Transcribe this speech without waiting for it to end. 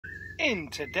In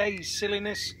today's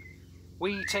silliness,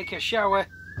 we take a shower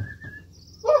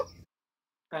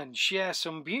and share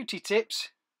some beauty tips.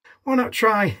 Why not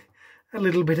try a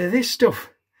little bit of this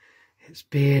stuff? It's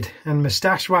beard and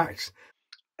moustache wax.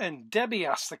 And Debbie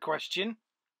asked the question,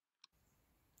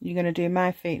 You're going to do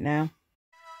my feet now?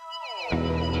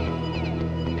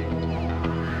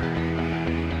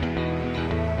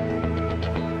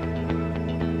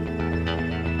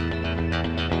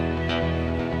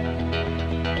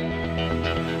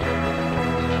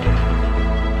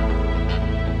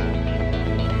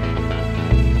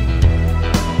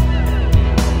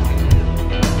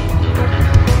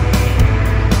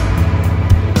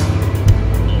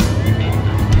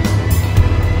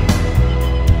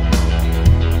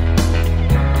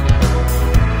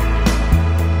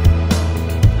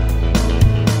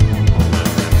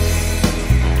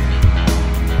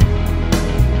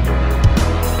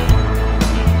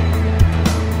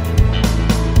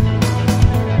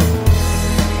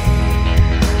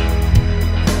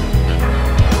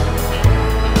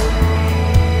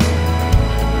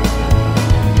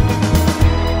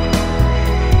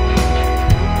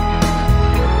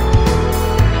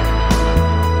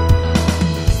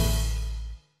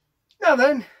 Now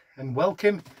then, and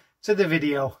welcome to the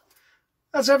video.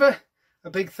 As ever, a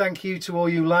big thank you to all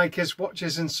you likers,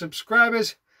 watchers and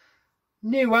subscribers,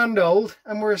 new and old,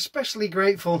 and we're especially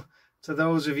grateful to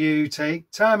those of you who take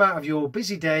time out of your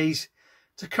busy days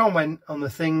to comment on the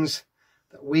things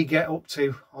that we get up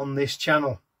to on this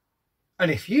channel.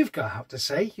 And if you've got out to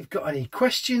say, you've got any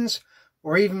questions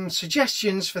or even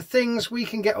suggestions for things we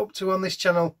can get up to on this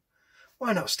channel,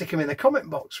 why not stick them in the comment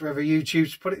box wherever you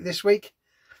choose to put it this week,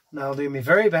 and I'll do my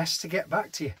very best to get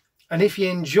back to you. And if you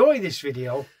enjoy this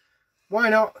video, why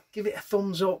not give it a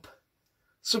thumbs up,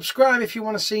 subscribe if you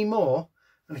want to see more,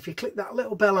 and if you click that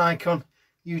little bell icon,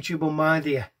 YouTube will mind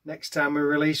you next time we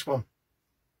release one.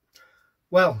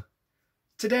 Well,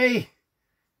 today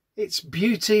it's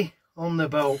beauty on the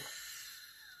boat.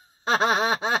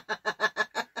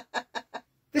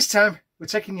 This time we're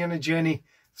taking you on a journey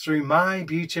through my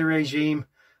beauty regime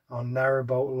on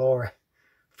narrowboat Laura.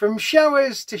 From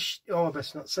showers to oh, I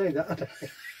best not say that.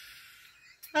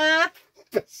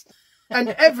 And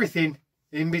everything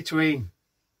in between.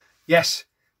 Yes,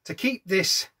 to keep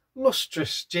this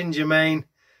lustrous ginger mane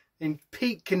in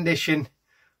peak condition,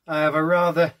 I have a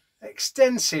rather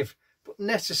extensive but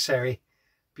necessary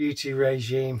beauty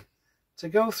regime to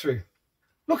go through.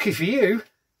 Lucky for you,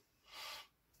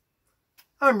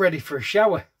 I'm ready for a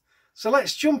shower. So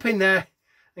let's jump in there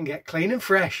and get clean and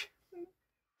fresh.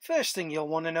 First thing you'll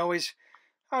want to know is,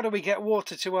 how do we get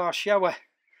water to our shower?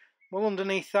 Well,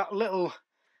 underneath that little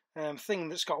thing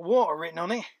that's got water written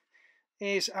on it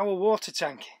is our water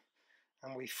tank.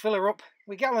 And we fill her up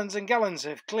with gallons and gallons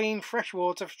of clean, fresh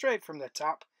water straight from the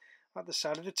tap at the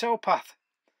side of the towpath.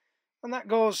 And that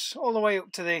goes all the way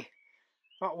up to the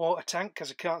hot water tank,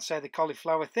 because I can't say the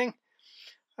cauliflower thing.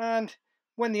 And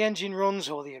when the engine runs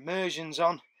or the immersion's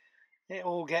on, it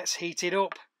all gets heated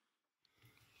up.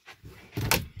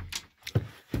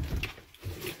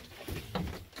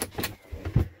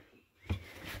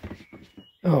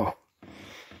 Oh,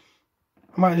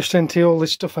 I might just empty all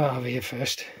this stuff out of here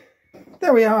first.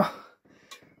 There we are.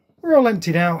 We're all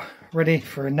emptied out, ready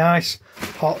for a nice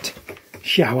hot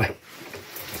shower.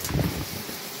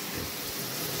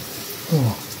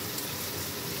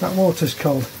 Oh, that water's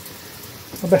cold.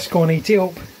 I best go and heat it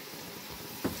up.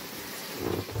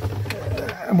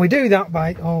 And we do that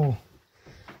by, oh,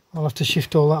 I'll have to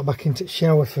shift all that back into the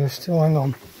shower first. Oh, hang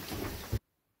on.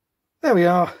 There we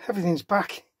are, everything's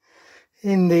back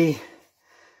in the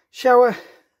shower.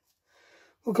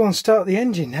 We'll go and start the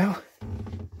engine now.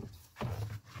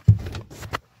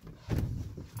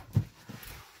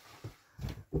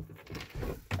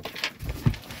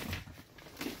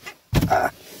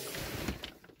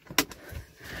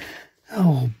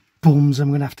 Oh, bums, I'm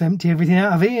going to have to empty everything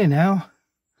out of here now.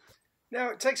 Now,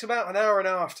 it takes about an hour and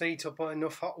a half to heat up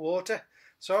enough hot water,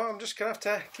 so I'm just going to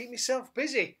have to keep myself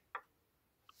busy.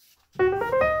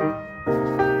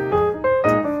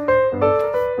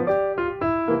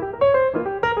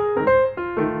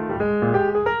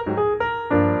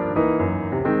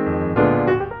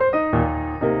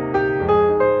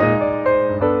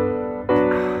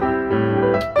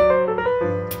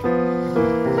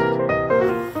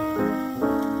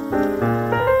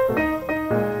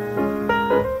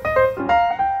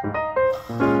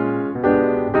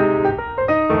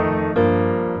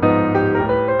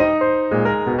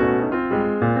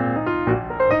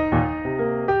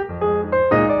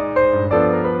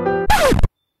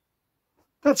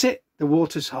 That's it, the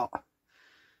water's hot.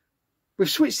 We've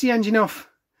switched the engine off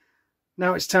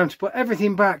Now it's time to put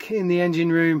everything back in the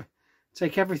engine room,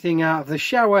 take everything out of the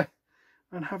shower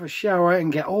and have a shower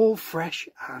and get all fresh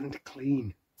and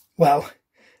clean. Well,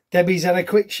 Debbie's had a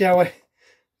quick shower.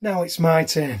 Now it's my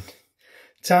turn.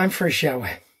 Time for a shower.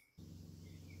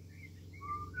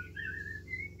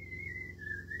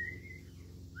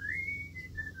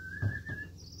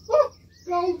 Oh,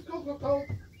 cold, cold, cold.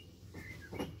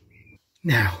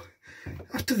 Now,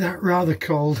 after that rather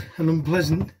cold and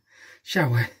unpleasant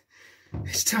shower,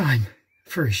 it's time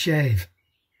for a shave.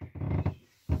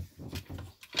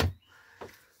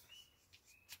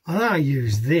 And I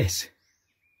use this.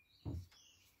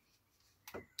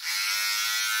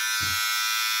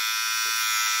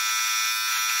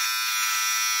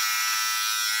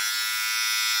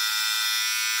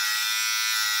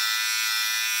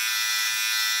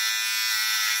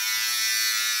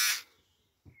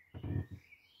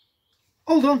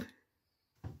 Hold on.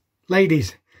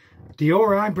 Ladies, do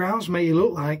your eyebrows make you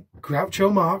look like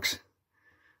Groucho Marx?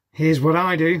 Here's what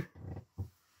I do.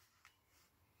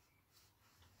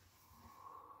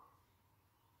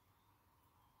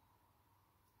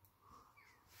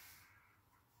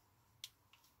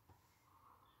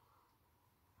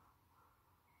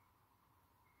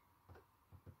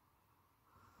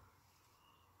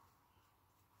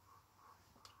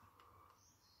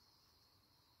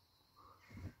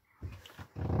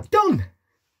 Done!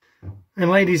 And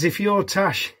ladies, if your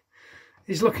tash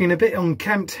is looking a bit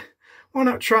unkempt, why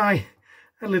not try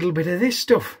a little bit of this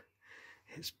stuff?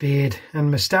 It's beard and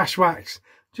moustache wax.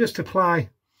 Just apply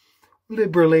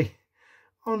liberally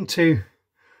onto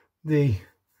the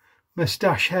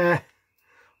moustache hair,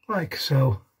 like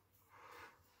so.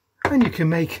 And you can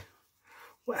make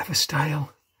whatever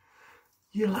style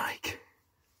you like.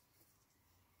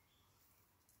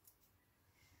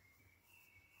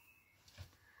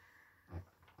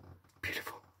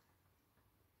 Beautiful.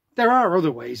 There are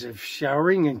other ways of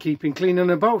showering and keeping clean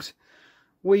on a boat.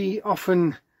 We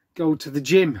often go to the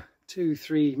gym 2,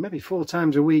 3, maybe 4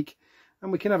 times a week,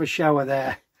 and we can have a shower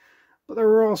there. But there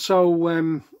are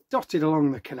also dotted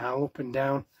along the canal, up and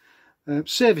down,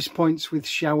 service points with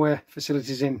shower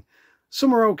facilities in.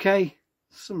 Some are okay,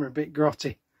 some are a bit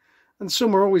grotty, and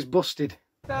some are always busted.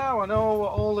 Now I know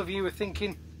what all of you are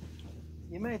thinking.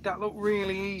 You made that look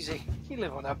really easy. You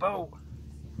live on a boat.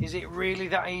 Is it really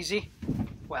that easy?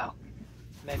 Well,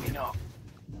 maybe not.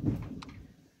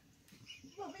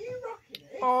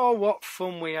 Oh, what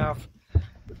fun we have.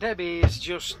 Debbie is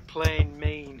just plain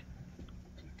mean.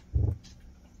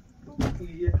 What are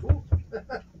you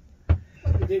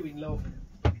doing, love?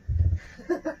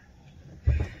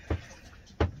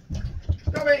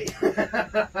 Stop it!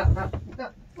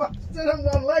 What's still on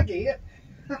one leg here?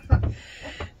 It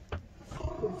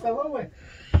fell over.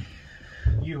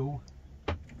 You.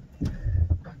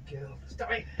 Girl.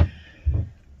 Stop it.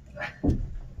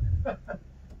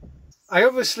 I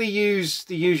obviously use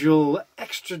the usual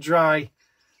extra dry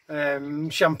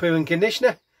shampoo and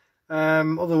conditioner.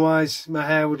 Otherwise my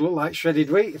hair would look like shredded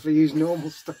wheat if I used normal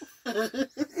stuff. I'm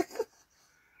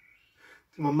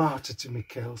a martyr to my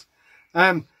curls.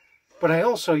 But I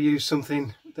also use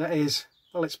something that is,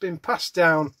 well, it's been passed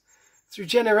down through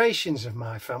generations of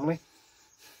my family.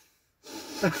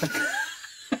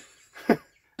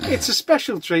 It's a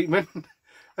special treatment,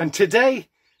 and today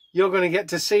you're going to get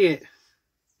to see it.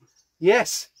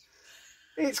 Yes,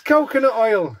 it's coconut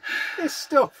oil, this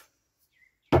stuff.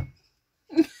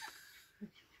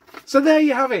 So there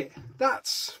you have it.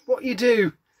 That's what you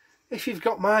do if you've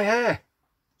got my hair.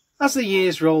 As the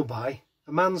years roll by,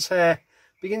 a man's hair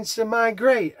begins to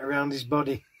migrate around his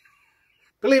body.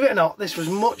 Believe it or not, this was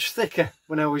much thicker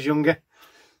when I was younger,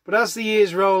 but as the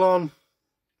years roll on,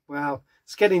 well,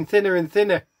 it's getting thinner and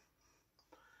thinner.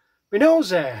 My nose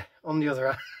hair, on the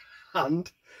other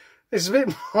hand, is a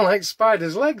bit more like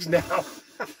spider's legs now.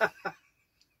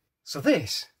 So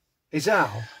this is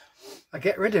how I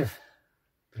get rid of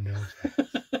the nose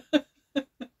hair.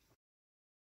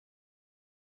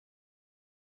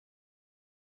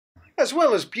 As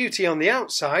well as beauty on the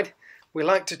outside, we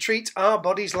like to treat our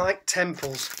bodies like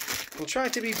temples. We'll try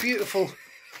to be beautiful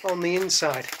on the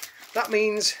inside. That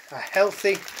means a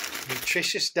healthy,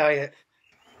 nutritious diet.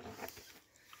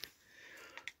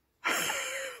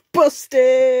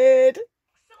 Busted!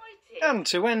 And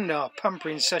to end our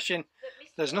pampering session,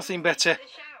 there's nothing better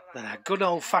than a good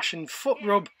old-fashioned foot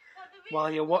rub while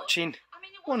you're watching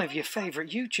one of your favourite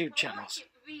YouTube channels.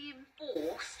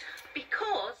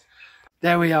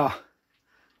 There we are.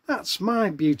 That's my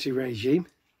beauty regime.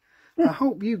 I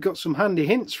hope you got some handy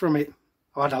hints from it.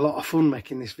 I had a lot of fun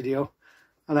making this video,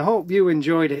 and I hope you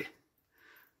enjoyed it.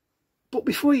 But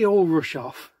before you all rush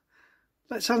off,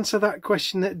 Let's answer that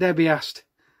question that Debbie asked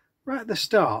right at the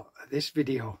start of this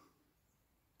video.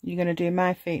 You're going to do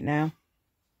my feet now.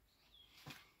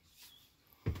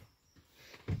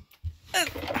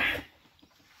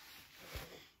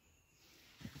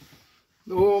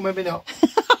 Oh, maybe not.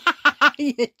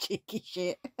 You cheeky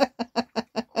shit.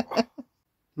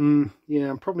 Yeah,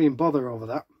 I'm probably in bother over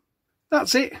that.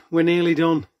 That's it, we're nearly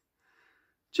done.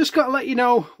 Just got to let you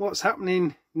know what's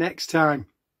happening next time.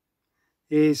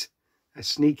 Here's a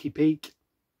sneaky peek.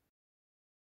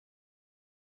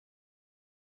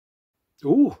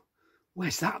 Oh,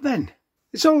 where's that then?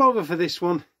 It's all over for this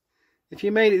one. If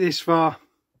you made it this far,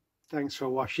 thanks for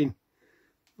watching.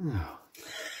 Oh.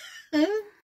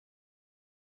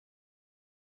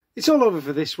 It's all over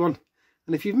for this one.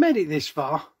 And if you've made it this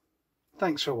far,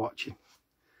 thanks for watching.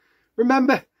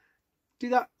 Remember, do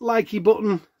that likey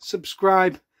button,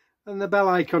 subscribe, and the bell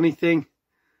icon-y thing,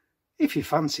 if you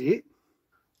fancy it.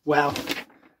 Well,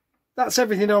 that's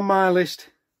everything on my list.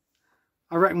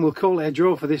 I reckon we'll call it a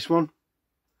draw for this one.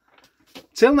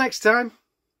 Till next time.